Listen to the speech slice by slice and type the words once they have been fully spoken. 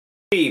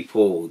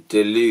People,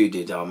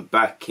 Deluded, I'm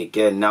back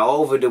again. Now,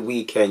 over the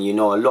weekend, a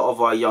lot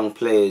of our young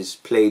players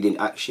played in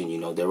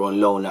action. They're on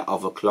loan at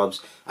other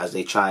clubs as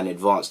they try and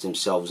advance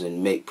themselves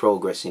and make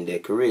progress in their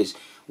careers.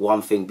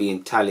 One thing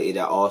being talented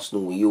at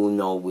Arsenal, we all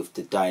know with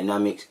the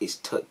dynamics, it's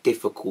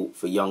difficult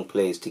for young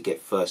players to get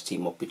first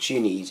team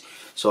opportunities.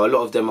 So a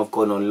lot of them have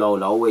gone on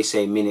loan. I always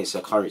say minutes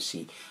are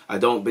currency. I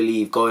don't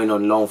believe going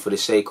on loan for the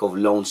sake of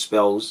loan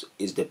spells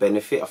is the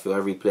benefit. I feel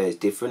every player is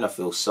different. I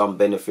feel some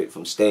benefit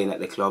from staying at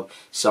the club,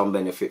 some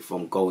benefit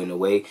from going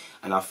away.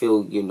 And I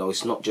feel,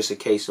 it's not just a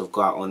case of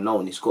go out on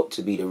loan. It's got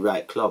to be the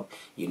right club.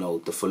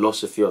 The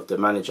philosophy of the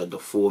manager, the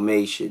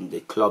formation,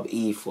 the club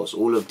ethos,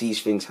 all of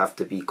these things have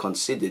to be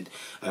considered.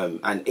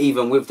 And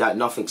even with that,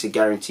 nothing's a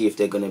guarantee if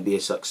they're going to be a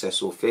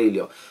success or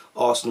failure.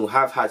 Arsenal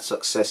have had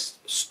success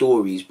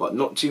stories, but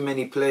not too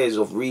many players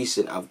of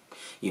recent have,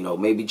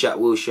 maybe Jack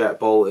Wilshere at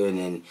Bolton,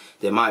 and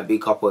there might be a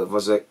couple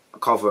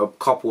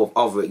of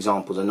other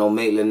examples. I know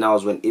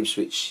Maitland-Niles went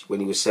Ipswich when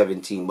he was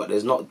 17, but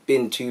there's not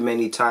been too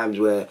many times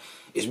where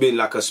it's been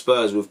like a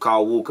Spurs with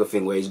Kyle Walker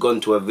thing, where he's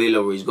gone to a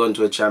Villa or he's gone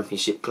to a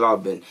Championship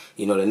club, and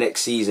the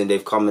next season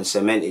they've come and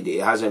cemented it.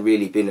 It hasn't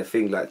really been a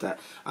thing like that.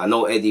 I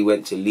know Eddie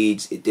went to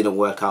Leeds, it didn't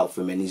work out for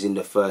him, and he's in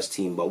the first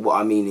team. But what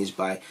I mean is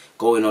by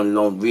going on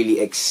loan,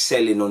 really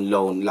excelling on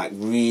loan,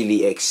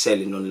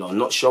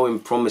 not showing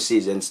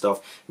promises and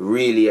stuff,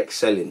 really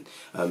excelling.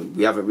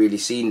 We haven't really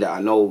seen that.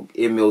 I know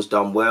Emil's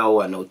done well,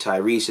 I know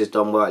Tyrese has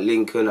done well at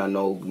Lincoln, I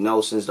know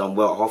Nelson's done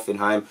well at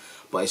Hoffenheim.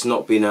 But it's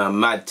not been a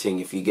mad thing,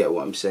 if you get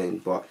what I'm saying.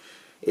 But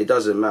it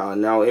doesn't matter.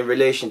 Now, in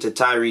relation to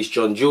Tyrese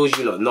John-Jules,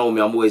 you lot know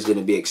me, I'm always going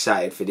to be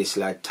excited for this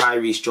lad.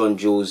 Tyrese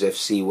John-Jules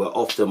FC were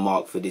off the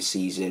mark for this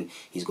season.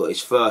 He's got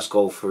his first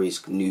goal for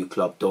his new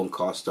club,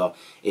 Doncaster,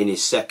 in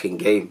his second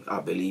game,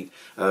 I believe.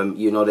 They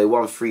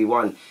won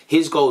 3-1.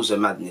 His goals are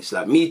madness.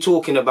 Like, me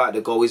talking about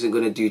the goal isn't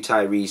going to do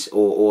Tyrese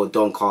or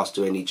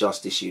Doncaster any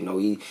justice,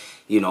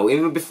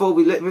 even before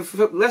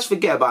let's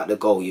forget about the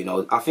goal,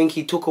 I think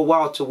he took a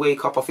while to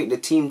wake up. I think the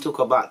team took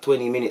about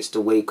 20 minutes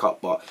to wake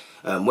up, but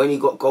when he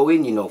got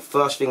going,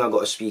 first thing I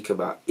got to speak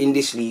about, in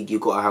this league, you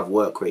got to have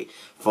work rate.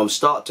 From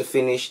start to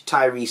finish,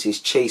 Tyrese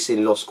is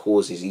chasing lost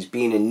causes. He's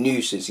been a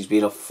nuisance. He's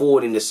been a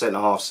forward in the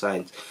centre-half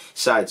side.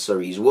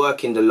 He's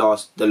working the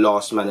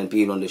last man and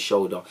being on the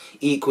shoulder.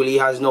 Equally, he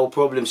has no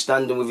problem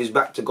standing with his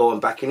back to goal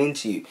and backing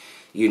into you.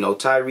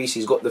 Tyrese,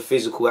 he's got the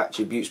physical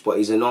attributes, but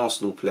he's an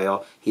Arsenal player.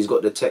 He's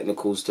got the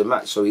technicals to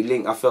match. So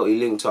I felt he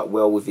linked up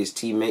well with his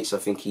teammates. I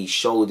think he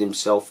showed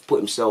himself, put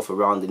himself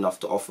around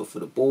enough to offer for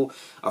the ball.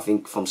 I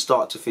think from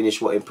start to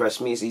finish, what impressed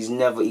me is he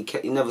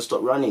never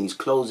stopped running. He's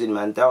closing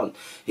man down.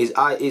 His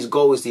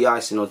goal is the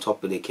icing on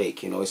top of the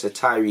cake. It's a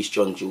Tyrese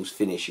John-Jules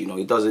finish.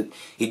 He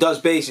does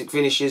basic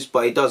finishes,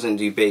 but he doesn't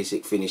do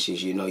basic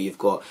finishes. You've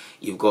got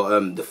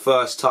the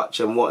first touch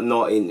and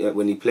whatnot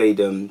when he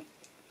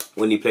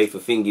played for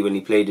Thingy, when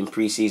he played in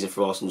pre-season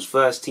for Arsenal's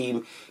first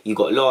team. You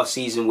got last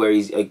season where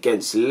he's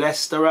against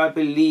Leicester, I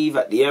believe,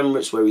 at the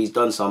Emirates, where he's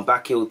done some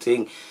backheel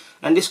thing.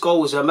 And this goal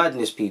was a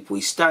madness, people.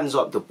 He stands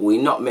up the ball, he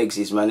nutmegs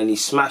his man, and he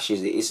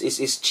smashes it.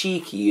 It's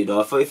cheeky,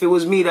 If it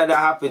was me that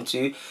happened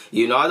to,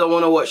 I don't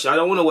want to watch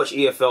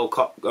EFL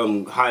Cup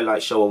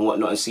highlight show and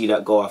whatnot and see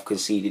that goal I've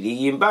conceded.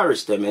 He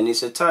embarrassed them, and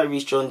it's a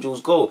Tyrese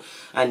John-Jules goal.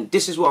 And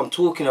this is what I'm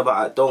talking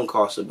about at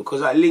Doncaster,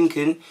 because at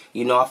Lincoln,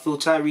 I feel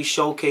Tyrese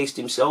showcased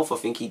himself. I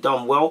think he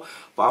done well.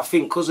 But I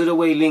think because of the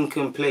way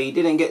Lincoln played, he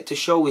didn't get to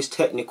show his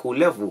technical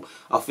level.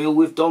 I feel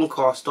with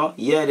Doncaster,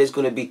 yeah, there's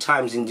going to be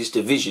times in this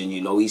division,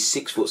 he's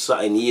 6 foot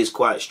something, he is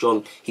quite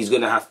strong. He's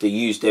going to have to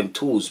use them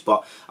tools.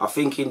 But I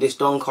think in this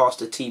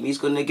Doncaster team, he's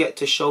going to get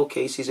to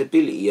showcase his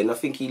ability. And I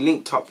think he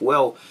linked up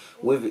well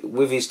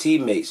with his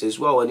teammates as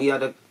well. And he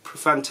had a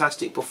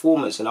fantastic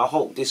performance. And I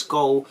hope this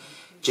goal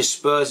just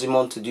spurs him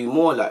on to do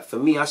more. Like, for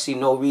me, I see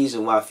no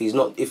reason why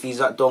if he's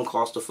at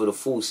Doncaster for the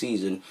full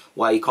season,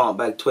 why he can't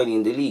bag 20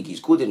 in the league. He's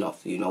good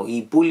enough,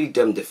 He bullied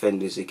them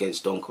defenders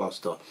against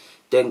Doncaster.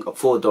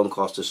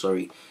 Doncaster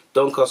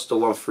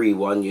won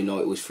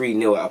 3-1, it was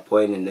 3-0 at a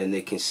point, and then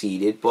they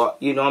conceded. But,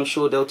 I'm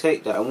sure they'll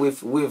take that. And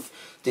with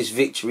this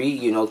victory,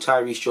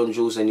 Tyrese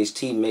John-Jules and his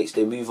teammates,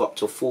 they move up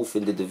to 4th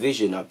in the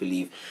division, I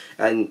believe.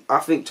 And I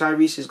think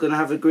Tyrese is going to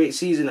have a great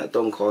season at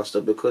Doncaster,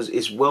 because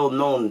it's well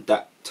known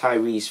that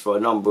Tyrese, for a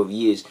number of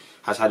years,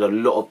 has had a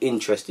lot of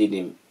interest in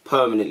him,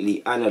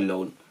 permanently and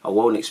alone. I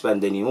won't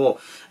expand anymore.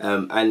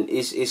 And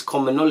it's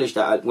common knowledge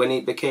that when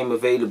it became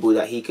available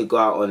that he could go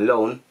out on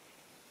loan,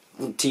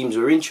 teams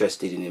were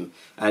interested in him.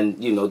 And,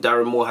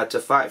 Darren Moore had to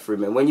fight for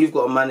him. And when you've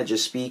got a manager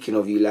speaking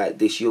of you like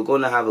this, you're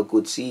going to have a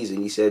good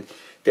season. He said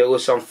there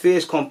was some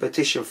fierce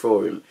competition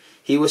for him.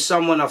 He was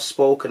someone I've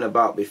spoken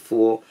about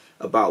before,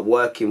 about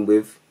working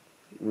with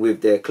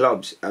their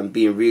clubs and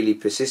being really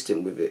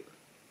persistent with it.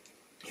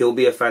 He'll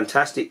be a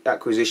fantastic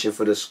acquisition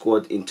for the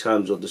squad in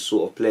terms of the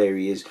sort of player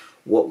he is,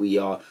 what we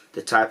are,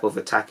 the type of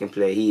attacking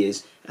player he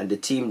is, and the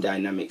team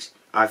dynamics.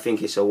 I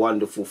think it's a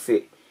wonderful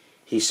fit.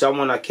 He's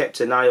someone I kept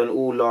an eye on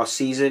all last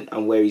season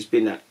and where he's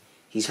been at.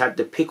 He's had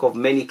the pick of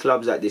many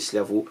clubs at this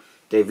level.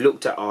 They've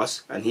looked at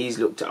us, and he's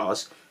looked at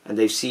us, and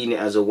they've seen it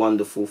as a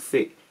wonderful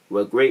fit.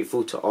 We're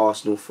grateful to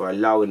Arsenal for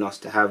allowing us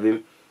to have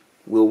him.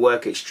 We'll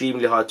work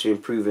extremely hard to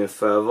improve him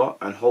further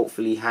and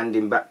hopefully hand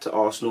him back to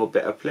Arsenal a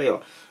better player.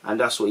 And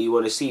that's what you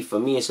want to see. For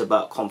me, it's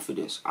about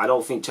confidence. I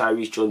don't think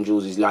Tyrese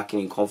John-Jules is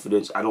lacking in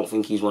confidence. I don't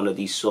think he's one of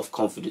these soft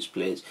confidence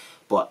players.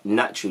 But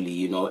naturally,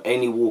 you know,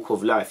 any walk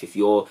of life, if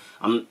you're,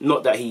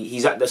 not that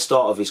he's at the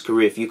start of his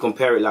career. If you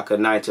compare it like a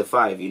 9 to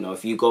 5, you know,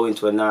 if you go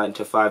into a 9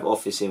 to 5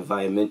 office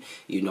environment,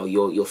 you know,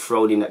 you're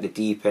thrown in at the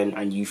deep end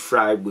and you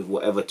thrive with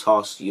whatever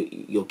task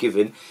you're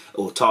given,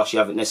 or tasks you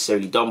haven't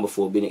necessarily done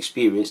before, been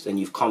experienced, and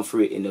you've come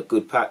through it in a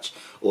good patch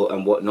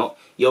and whatnot.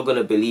 You're going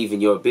to believe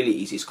in your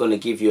abilities. It's going to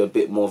give you a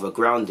bit more of a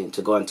grounding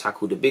to go and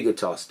tackle the bigger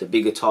task. The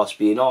bigger task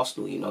being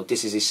Arsenal. You know,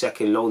 this is his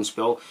second loan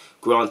spell.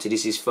 Granted,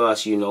 this is his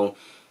first, you know,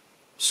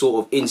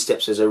 sort of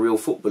insteps as a real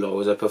footballer,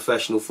 as a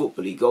professional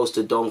footballer. He goes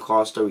to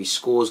Doncaster, he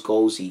scores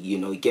goals, he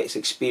gets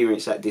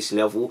experience at this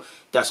level.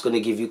 That's going to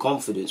give you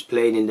confidence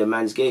playing in the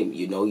man's game.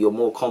 You know, you're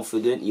more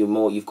confident,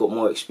 you've got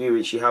more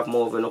experience, you have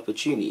more of an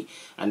opportunity,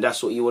 and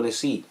that's what you want to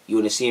see. You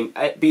want to see him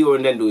be or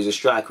end as a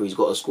striker. He's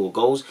got to score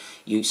goals.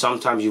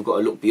 Sometimes you've got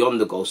to look beyond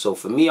the goal. So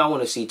for me, I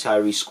want to see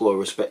Tyrese score a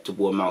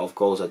respectable amount of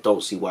goals. I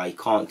don't see why he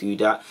can't do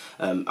that.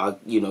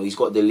 He's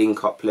got the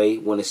link-up play.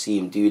 Want to see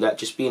him do that.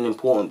 Just be an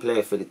important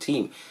player for the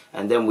team.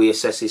 And then we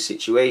assess his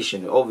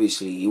situation.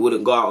 Obviously, he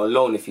wouldn't go out on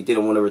loan if he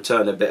didn't want to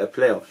return a better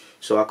player.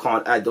 So I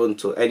can't add on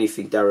to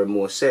anything Darren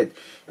Moore said.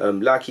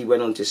 Like he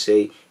went on to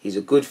say, he's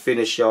a good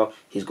finisher,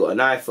 he's got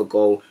an eye for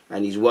goal,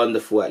 and he's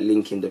wonderful at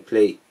linking the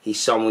play. He's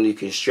someone who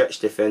can stretch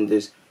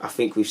defenders. I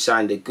think we've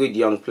signed a good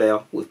young player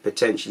with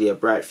potentially a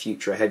bright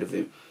future ahead of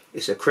him.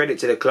 It's a credit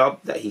to the club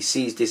that he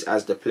sees this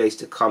as the place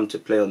to come to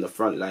play on the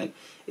front line.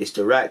 It's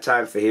the right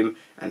time for him,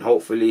 and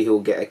hopefully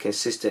he'll get a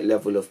consistent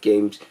level of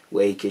games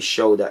where he can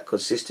show that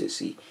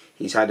consistency.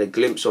 He's had a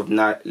glimpse of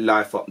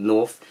life up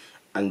north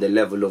and the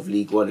level of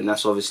League One, and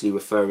that's obviously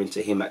referring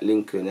to him at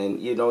Lincoln. And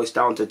you know, it's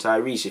down to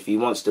Tyrese. If he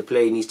wants to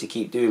play, he needs to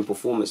keep doing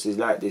performances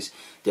like this.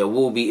 There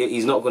will be,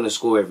 he's not going to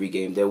score every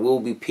game. There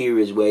will be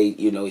periods where,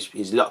 you know,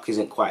 his luck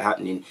isn't quite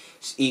happening.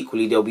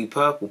 Equally, there'll be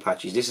purple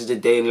patches. This is the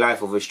day in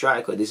life of a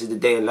striker. This is the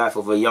day in life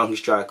of a young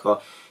striker,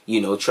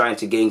 you know, trying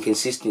to gain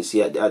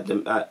consistency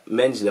at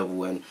men's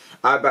level. And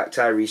I back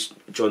Tyrese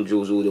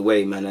John-Jules all the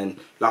way, man. And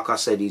like I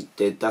said,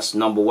 that's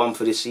 #1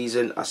 for this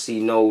season. I see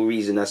no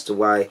reason as to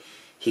why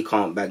he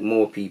can't bag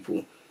more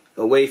people.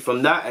 Away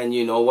from that, and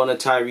you know, one of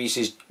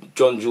Tyrese's,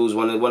 John-Jules,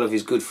 one of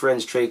his good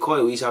friends,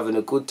 Coyle, he's having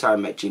a good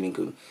time at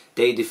Gillingham.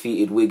 They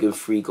defeated Wigan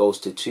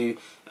 3-2.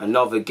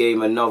 Another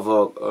game,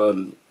 another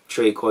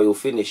Coyle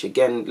finish.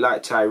 Again,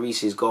 like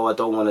Tyrese's goal, I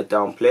don't want to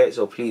downplay it,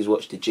 so please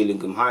watch the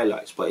Gillingham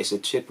highlights. But it's a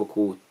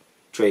typical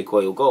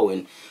Coyle goal,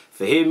 and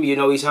for him, you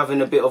know, he's having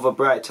a bit of a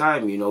bright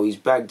time. You know, he's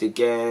bagged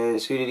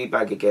against, who did he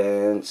bag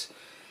against?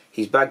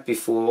 He's bagged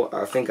before,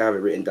 I think I have it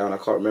written down, I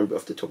can't remember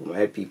off the top of my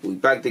head, people. He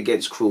bagged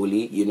against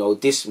Crawley. You know,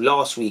 this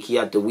last week he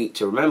had the week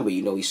to remember.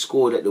 You know, he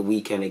scored at the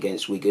weekend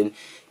against Wigan.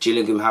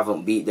 Gillingham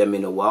haven't beat them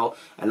in a while.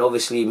 And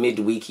obviously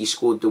midweek he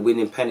scored the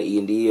winning penalty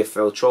in the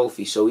EFL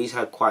trophy. So he's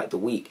had quite the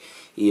week.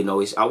 You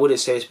know, I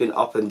wouldn't say it's been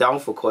up and down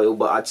for Coyle,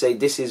 but I'd say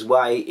this is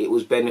why it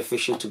was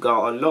beneficial to go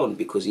out on loan,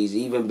 because he's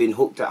even been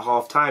hooked at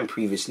half-time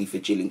previously for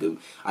Gillingham.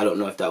 I don't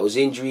know if that was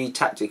injury,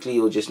 tactically,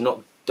 or just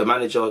not. The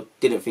manager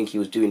didn't think he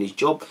was doing his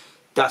job.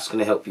 That's going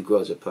to help you grow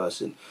as a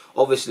person.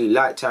 Obviously,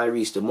 like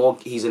Tyrese, the more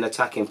he's an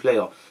attacking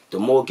player, the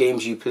more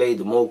games you play,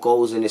 the more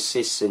goals and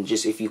assists, and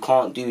just if you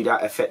can't do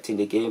that affecting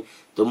the game,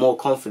 the more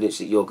confidence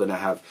that you're going to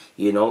have.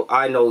 You know,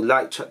 I know,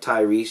 like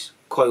Tyrese,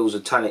 Coyle's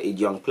a talented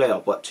young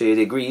player, but to a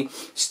degree,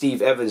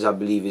 Steve Evans, I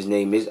believe his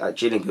name is, at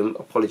Gillingham,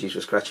 apologies for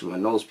scratching my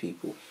nose,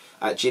 people,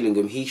 at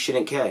Gillingham, he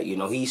shouldn't care. You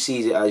know, he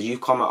sees it as, you've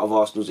come out of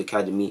Arsenal's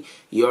academy,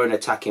 you're an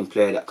attacking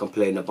player that can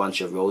play in a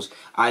bunch of roles.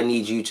 I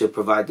need you to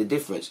provide the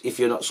difference. If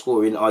you're not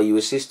scoring, are you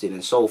assisting?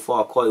 And so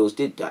far, Coyles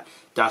did that.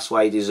 That's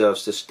why he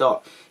deserves to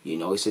start. You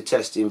know, it's a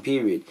testing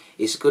period.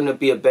 It's going to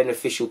be a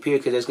beneficial period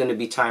because there's going to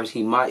be times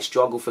he might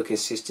struggle for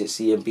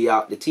consistency and be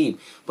out the team.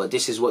 But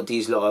this is what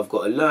these lot have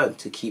got to learn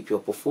to keep your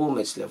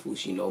performance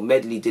levels. You know,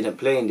 Medley didn't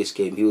play in this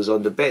game. He was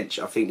on the bench.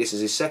 I think this is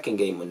his second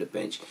game on the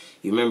bench.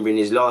 You remember in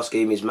his last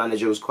game, his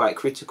manager was quite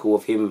critical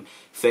of him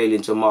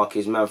failing to mark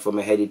his man from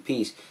a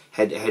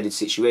headed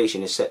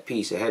situation, a set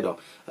piece, a header.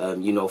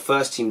 You know,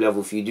 first team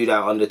level, if you do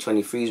that under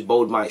 23s,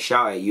 Bold might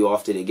shout at you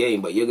after the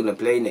game, but you're going to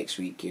play next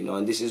week, you know.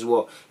 And this is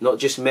what, not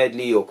just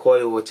Medley or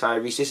Coyle or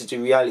Tyrese, this is the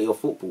reality of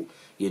football.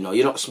 You know,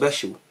 you're not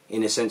special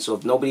in the sense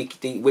of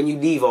when you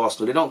leave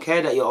Arsenal, they don't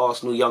care that you're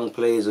Arsenal young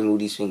players and all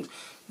these things.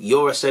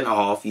 You're a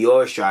centre-half,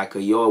 you're a striker,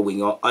 you're a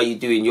winger. Are you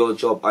doing your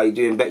job? Are you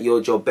doing your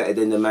job better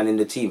than the man in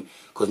the team?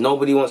 Because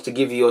nobody wants to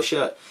give you your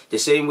shirt. The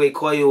same way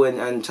Coyle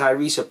and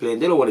Tyrese are playing,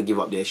 they don't want to give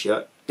up their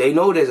shirt. They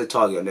know there's a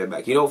target on their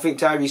back. You don't think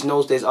Tyrese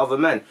knows there's other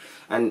men?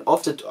 And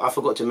I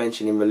forgot to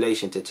mention in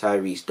relation to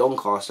Tyrese,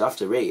 Doncaster have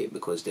to rate it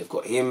because they've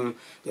got him,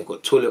 they've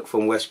got Tulloch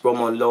from West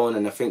Brom on loan,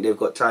 and I think they've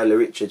got Tyler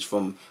Richards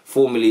from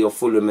formerly of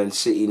Fulham and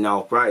City,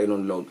 now Brighton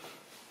on loan.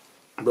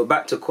 But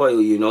back to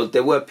Coyle, you know,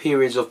 there were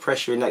periods of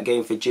pressure in that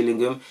game for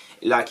Gillingham,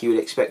 like you would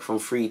expect from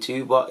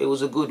 3-2, but it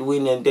was a good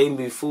win and they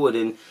moved forward.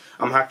 And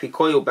I'm happy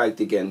Coyle bagged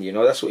again. You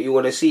know, that's what you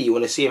want to see. You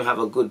want to see him have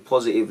a good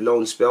positive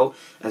loan spell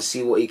and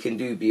see what he can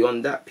do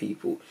beyond that,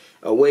 people.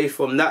 Away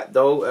from that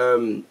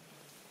though,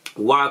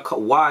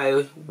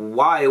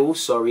 while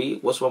sorry,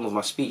 what's wrong with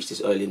my speech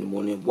this early in the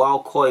morning?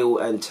 While Coyle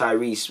and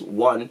Tyrese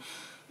won,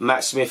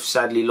 Matt Smith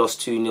sadly lost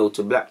 2-0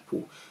 to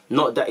Blackpool.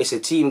 Not that it's a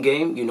team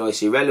game, you know,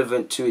 it's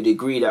irrelevant to a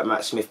degree that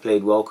Matt Smith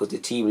played well because the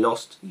team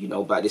lost, you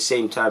know, but at the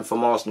same time,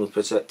 from Arsenal's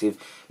perspective,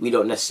 we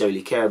don't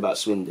necessarily care about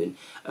Swindon.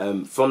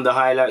 From the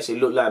highlights, it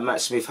looked like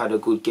Matt Smith had a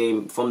good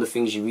game. From the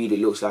things you read, it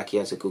looks like he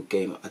has a good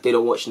game. I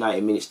didn't watch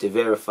 90 minutes to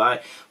verify,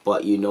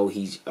 but, you know,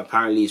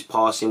 apparently his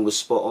passing was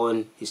spot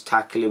on, his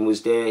tackling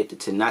was there, the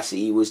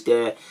tenacity was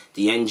there,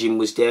 the engine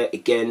was there.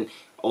 Again,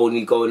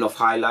 only going off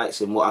highlights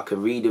and what I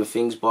can read and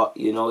things, but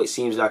you know, it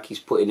seems like he's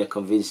put in a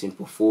convincing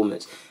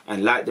performance.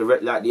 And like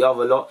the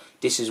other lot,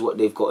 this is what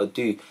they've got to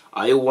do.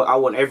 I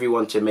want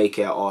everyone to make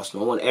it at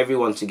Arsenal. I want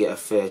everyone to get a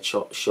fair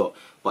shot.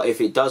 But if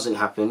it doesn't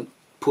happen,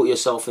 put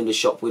yourself in the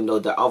shop window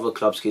that other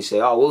clubs can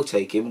say, oh, we'll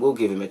take him, we'll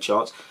give him a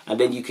chance, and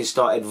then you can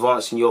start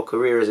advancing your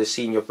career as a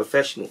senior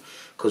professional.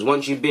 Because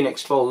once you've been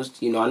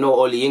exposed, you know, I know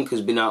Oli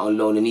Inca's been out on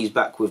loan and he's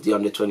back with the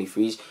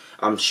under-23s.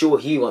 I'm sure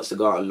he wants to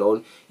go out on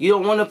loan. You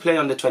don't want to play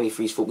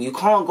under-23s football. You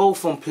can't go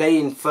from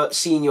playing for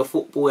senior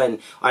football, and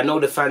I know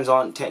the fans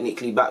aren't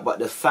technically back, but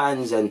the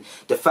fans and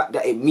the fact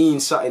that it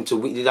means something to,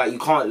 like, you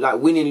can't,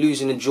 like, winning,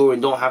 losing and drawing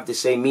don't have the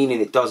same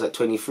meaning it does at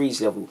 23s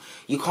level.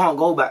 You can't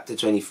go back to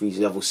 23s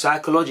level.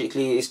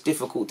 Psychologically, it's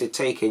difficult to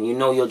take, and you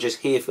know you're just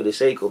here for the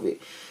sake of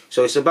it.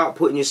 So it's about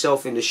putting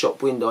yourself in the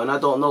shop window, and I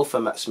don't know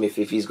for Matt Smith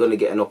if he's going to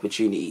get an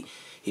opportunity.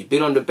 He's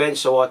been on the bench,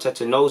 so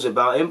Arteta knows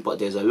about him, but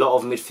there's a lot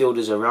of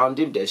midfielders around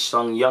him. There's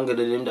some younger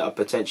than him that are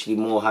potentially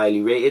more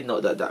highly rated,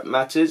 not that that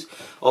matters.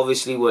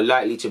 Obviously, we're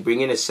likely to bring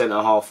in a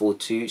centre-half or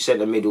two,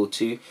 centre-mid or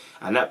two,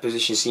 and that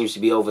position seems to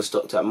be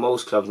overstocked at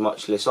most clubs,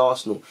 much less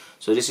Arsenal.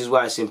 So this is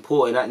why it's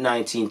important at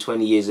 19,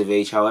 20 years of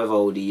age, however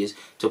old he is,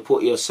 to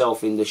put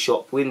yourself in the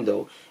shop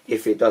window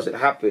if it doesn't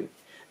happen.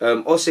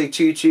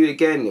 Tutu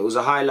again, it was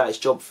a highlights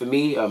job for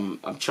me. I'm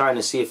trying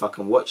to see if I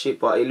can watch it,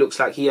 but it looks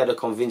like he had a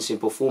convincing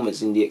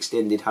performance in the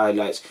extended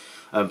highlights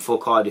for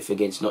Cardiff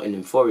against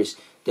Nottingham Forest.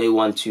 They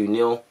won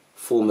 2-0.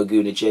 Former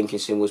Gooner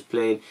Jenkinson was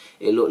playing.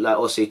 It looked like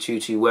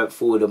Tutu went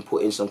forward and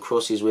put in some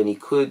crosses when he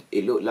could.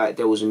 It looked like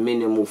there was a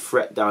minimal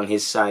threat down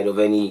his side of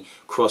any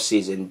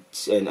crosses and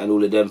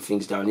all of them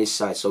things down his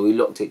side. So he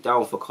locked it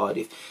down for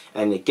Cardiff.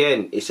 And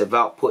again, it's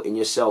about putting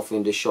yourself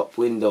in the shop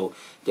window.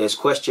 There's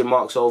question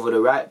marks over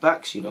the right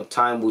backs. You know,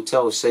 time will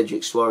tell.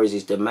 Cedric Suarez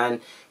is the man.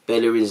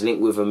 Bellerin's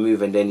linked with a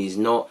move and then he's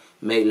not.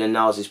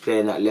 Maitland-Niles is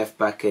playing at left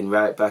back and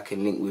right back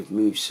and linked with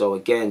moves. So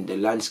again, the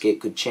landscape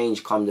could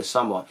change come the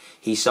summer.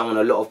 He's someone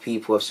a lot of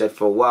people have said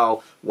for a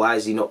while, why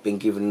has he not been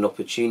given an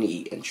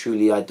opportunity? And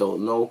truly I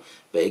don't know.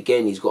 But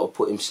again, he's got to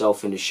put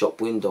himself in the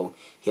shop window.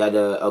 He had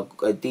a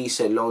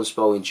decent loan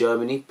spell in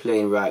Germany,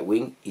 playing right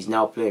wing. He's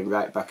now playing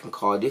right back in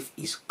Cardiff.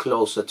 He's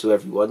closer to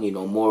everyone, you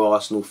know, more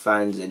Arsenal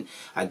fans. And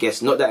I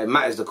guess, not that it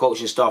matters, the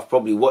coaching staff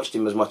probably watched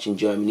him as much in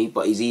Germany,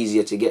 but he's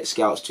easier to get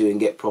scouts to and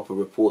get proper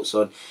reports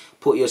on.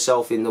 Put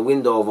yourself in the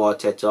window of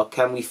Arteta.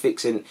 Can we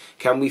fix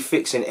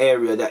an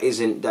area that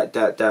isn't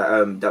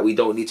that we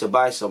don't need to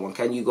buy someone?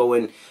 Can you go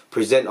and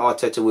present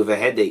Arteta with a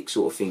headache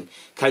sort of thing?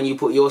 Can you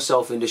put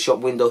yourself in the shop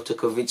window to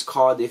convince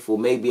Cardiff or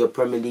maybe a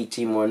Premier League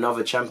team or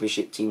another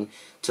Championship team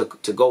to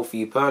go for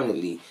you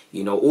permanently?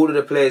 You know, all of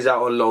the players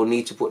out on loan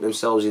need to put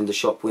themselves in the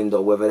shop window,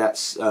 whether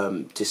that's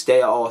to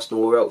stay at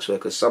Arsenal or elsewhere,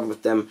 because some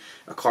of them,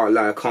 I can't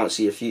lie, I can't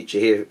see a future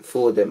here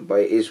for them, but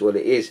it is what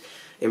it is.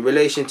 In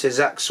relation to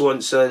Zach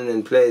Swanson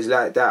and players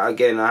like that,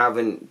 again, I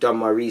haven't done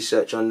my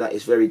research on that.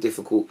 It's very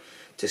difficult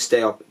to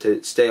stay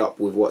up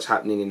with what's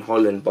happening in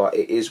Holland, but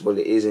it is what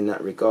it is in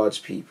that regards,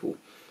 people.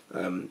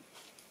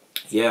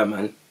 Yeah,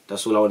 man,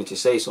 that's all I wanted to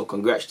say. So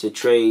congrats to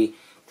Trey,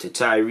 to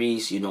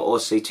Tyrese, you know,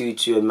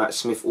 Tutu and Matt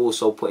Smith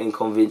also put in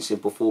convincing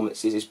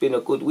performances. It's been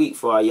a good week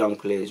for our young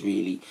players,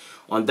 really.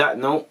 On that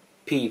note,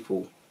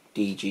 people,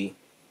 DG.